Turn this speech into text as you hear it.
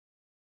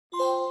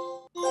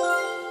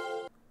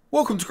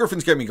Welcome to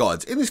Griffins Gaming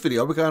Guides. In this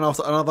video we're going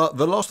after another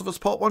The Last of Us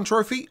Part 1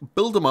 trophy.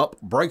 Build them up,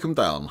 break them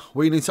down.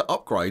 We need to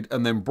upgrade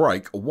and then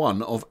break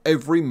one of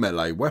every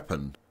melee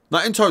weapon.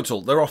 Now in total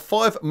there are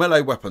 5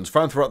 melee weapons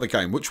found throughout the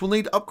game which will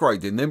need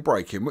upgrading then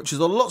breaking, which is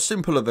a lot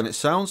simpler than it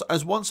sounds,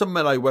 as once a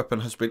melee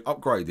weapon has been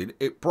upgraded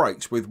it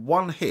breaks with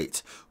one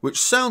hit,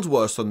 which sounds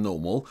worse than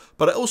normal,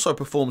 but it also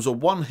performs a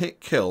one hit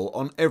kill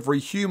on every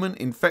human,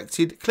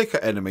 infected, clicker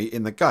enemy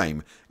in the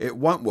game. It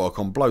won't work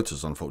on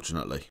bloaters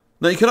unfortunately.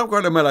 Now you can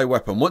upgrade a melee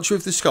weapon once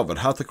you've discovered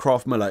how to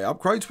craft melee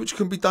upgrades, which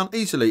can be done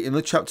easily in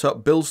the chapter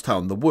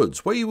Billstown the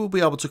Woods, where you will be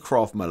able to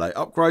craft melee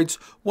upgrades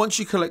once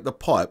you collect the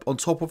pipe on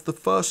top of the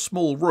first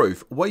small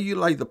roof where you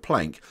lay the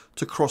plank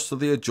to cross to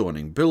the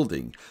adjoining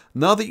building.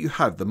 Now that you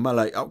have the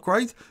melee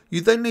upgrade, you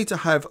then need to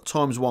have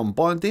 ×1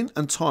 binding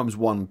and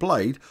 ×1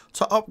 blade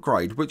to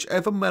upgrade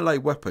whichever melee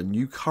weapon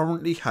you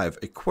currently have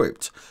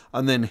equipped,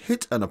 and then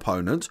hit an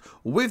opponent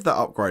with that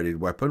upgraded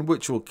weapon,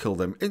 which will kill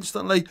them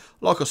instantly.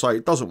 Like I say,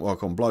 it doesn't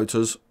work on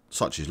bloaters,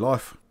 such is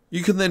life.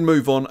 You can then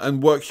move on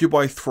and work your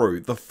way through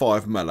the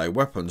 5 melee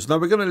weapons. Now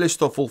we're going to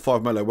list off all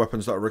 5 melee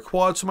weapons that are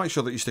required, so make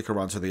sure that you stick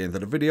around to the end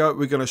of the video.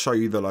 We're going to show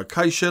you the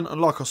location,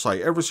 and like I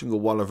say, every single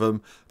one of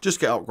them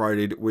just get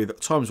upgraded with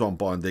 ×1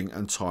 binding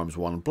and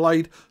 ×1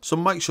 blade, so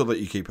make sure that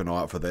you keep an eye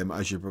out for them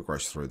as you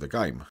progress through the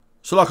game.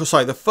 So like I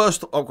say, the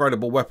first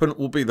upgradable weapon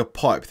will be the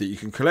pipe that you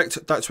can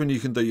collect. That's when you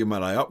can do your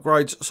melee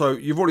upgrades. So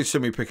you've already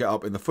seen me pick it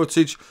up in the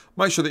footage.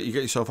 Make sure that you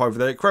get yourself over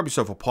there, grab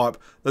yourself a pipe.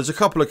 There's a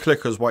couple of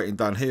clickers waiting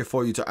down here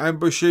for you to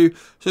ambush you.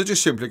 So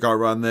just simply go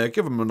around there,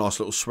 give them a nice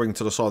little swing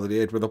to the side of the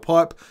head with a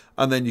pipe,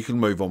 and then you can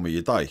move on with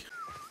your day.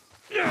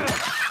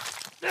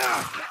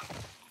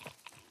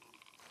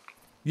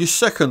 Your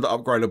second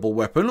upgradable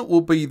weapon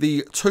will be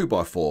the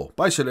 2x4,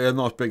 basically a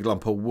nice big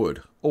lump of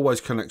wood,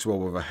 always connects well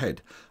with a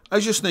head.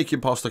 As you're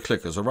sneaking past the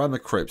clickers around the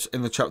crypts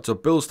in the chapter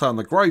Billstown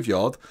the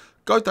Graveyard,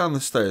 go down the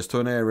stairs to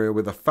an area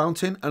with a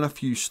fountain and a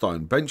few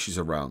stone benches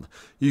around.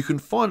 You can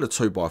find a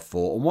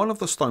 2x4 on one of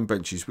the stone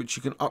benches which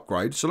you can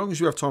upgrade so long as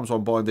you have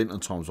 ×1 binding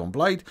and ×1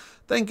 blade,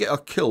 then get a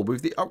kill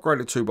with the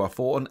upgraded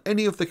 2x4 on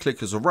any of the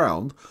clickers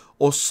around,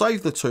 or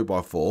save the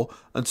 2x4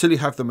 until you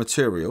have the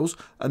materials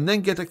and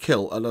then get a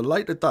kill at a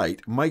later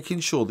date, making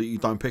sure that you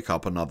don't pick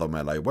up another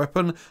melee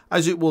weapon,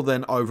 as it will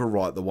then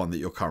overwrite the one that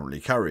you're currently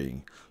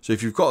carrying. So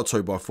if you've got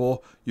a 2x4,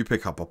 you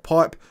pick up a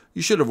pipe.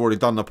 You should have already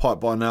done the pipe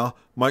by now.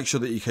 Make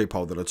sure that you keep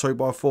hold of the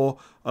 2x4,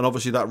 and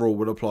obviously that rule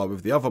will apply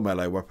with the other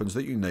melee weapons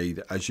that you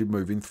need as you're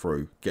moving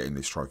through getting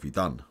this trophy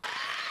done.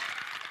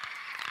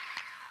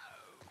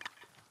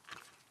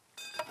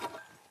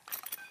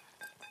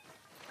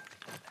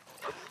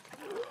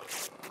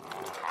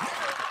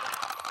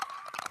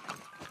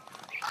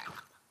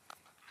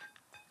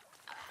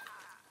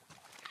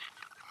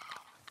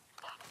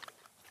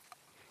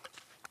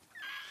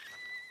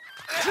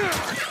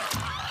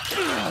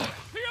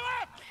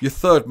 Your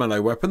third melee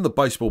weapon, the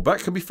baseball bat,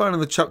 can be found in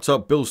the chapter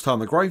Billstown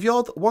the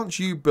Graveyard. Once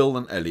you, Bill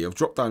and Ellie have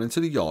dropped down into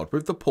the yard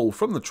with the pool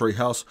from the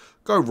treehouse,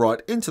 go right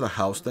into the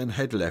house, then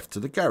head left to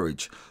the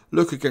garage.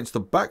 Look against the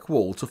back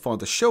wall to find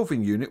a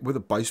shelving unit with a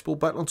baseball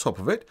bat on top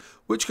of it,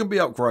 which can be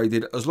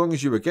upgraded as long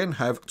as you again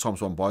have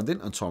 ×1 binding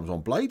and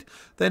 ×1 blade.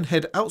 Then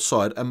head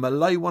outside and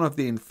melee one of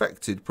the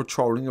infected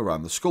patrolling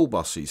around the school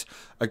buses.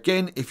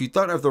 Again, if you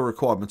don't have the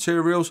required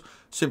materials,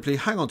 simply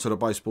hang on to the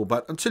baseball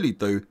bat until you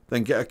do,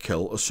 then get a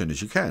kill as soon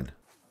as you can.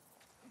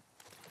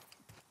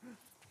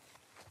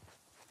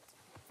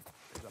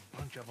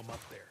 Bunch of them up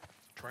there.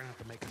 Try not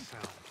to make a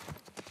sound.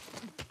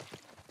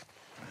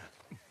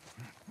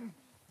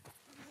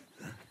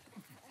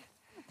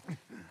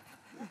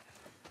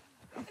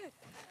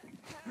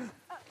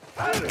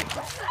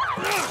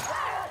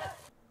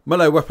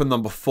 Melee weapon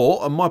number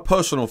 4, and my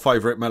personal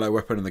favourite melee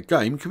weapon in the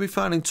game, can be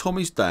found in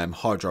Tommy's Dam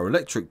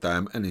hydroelectric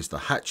dam, and is the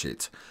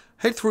Hatchet.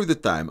 Head through the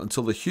dam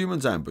until the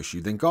humans ambush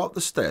you, then go up the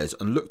stairs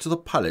and look to the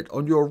pallet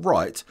on your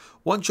right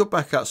once you're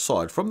back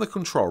outside from the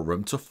control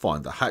room to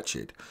find the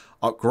Hatchet.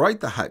 Upgrade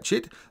the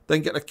Hatchet,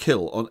 then get a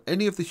kill on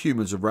any of the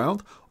humans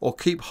around, or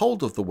keep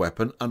hold of the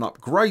weapon and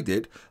upgrade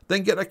it,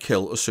 then get a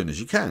kill as soon as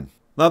you can.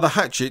 Now the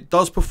Hatchet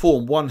does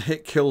perform one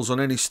hit kills on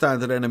any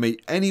standard enemy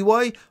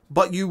anyway,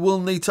 but you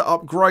will need to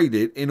upgrade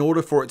it in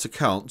order for it to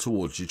count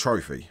towards your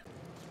trophy.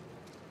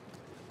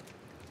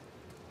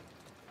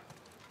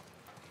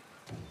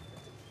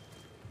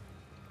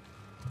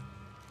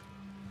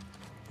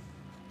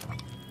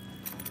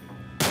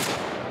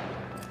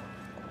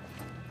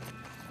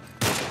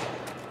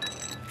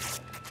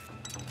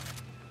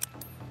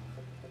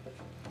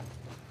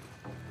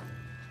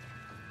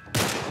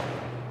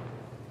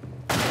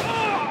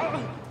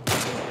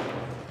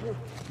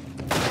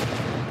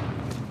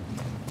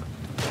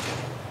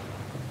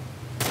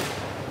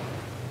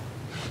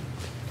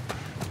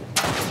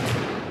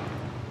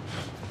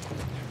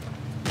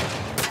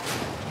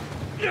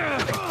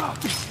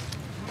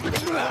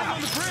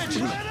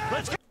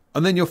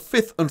 And then your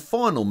fifth and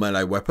final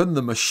melee weapon,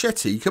 the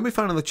Machete, can be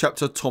found in the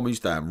chapter Tommy's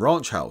Dam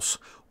Ranch House.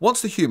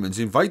 Once the humans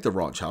invade the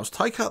ranch house,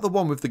 take out the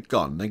one with the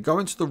gun, then go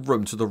into the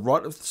room to the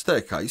right of the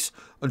staircase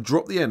and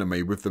drop the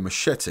enemy with the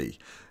machete.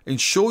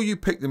 Ensure you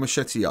pick the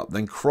machete up,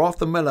 then craft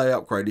the melee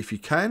upgrade if you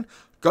can.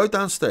 Go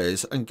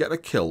downstairs and get a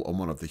kill on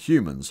one of the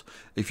humans.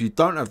 If you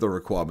don't have the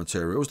required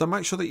materials, then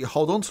make sure that you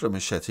hold on to the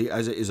machete,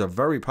 as it is a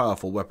very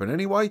powerful weapon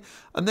anyway,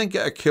 and then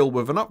get a kill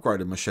with an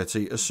upgraded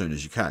machete as soon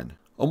as you can.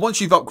 And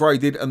once you've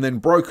upgraded and then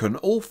broken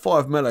all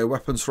 5 melee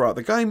weapons throughout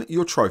the game,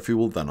 your trophy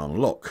will then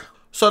unlock.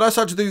 So that's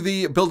how to do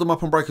the build them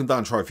up and break them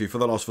down trophy for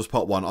The Last of Us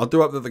Part 1. I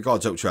do hope that the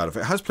guides helped you out. If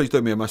it has, please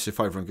do me a massive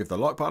favour and give the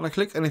like button a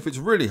click. And if it's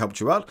really helped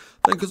you out,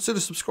 then consider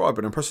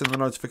subscribing and pressing the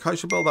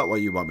notification bell. That way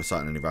you won't miss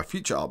out on any of our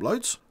future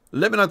uploads.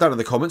 Let me know down in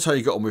the comments how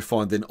you got on with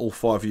finding all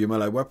 5 of your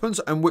melee weapons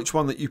and which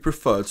one that you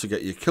prefer to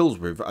get your kills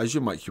with as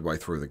you make your way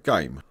through the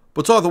game.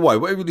 But either way,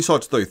 whatever you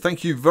decide to do,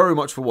 thank you very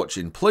much for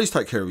watching. Please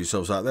take care of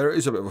yourselves out there. It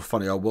is a bit of a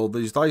funny old world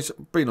these days.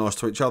 Be nice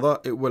to each other.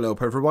 It will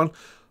help everyone.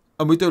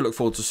 And we do look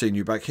forward to seeing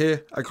you back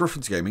here at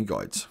Griffins Gaming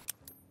Guides.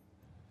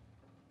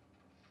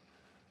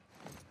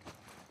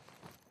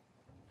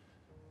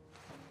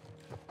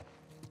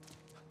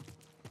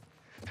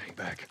 Hang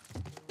back.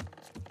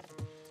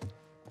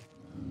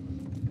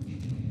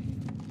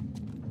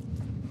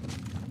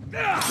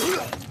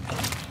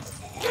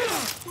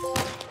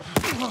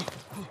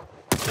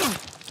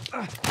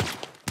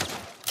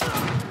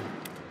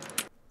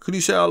 Can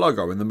you see our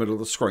logo in the middle of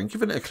the screen?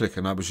 Giving it a click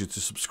enables you to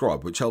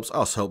subscribe, which helps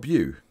us help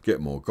you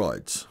get more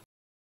guides.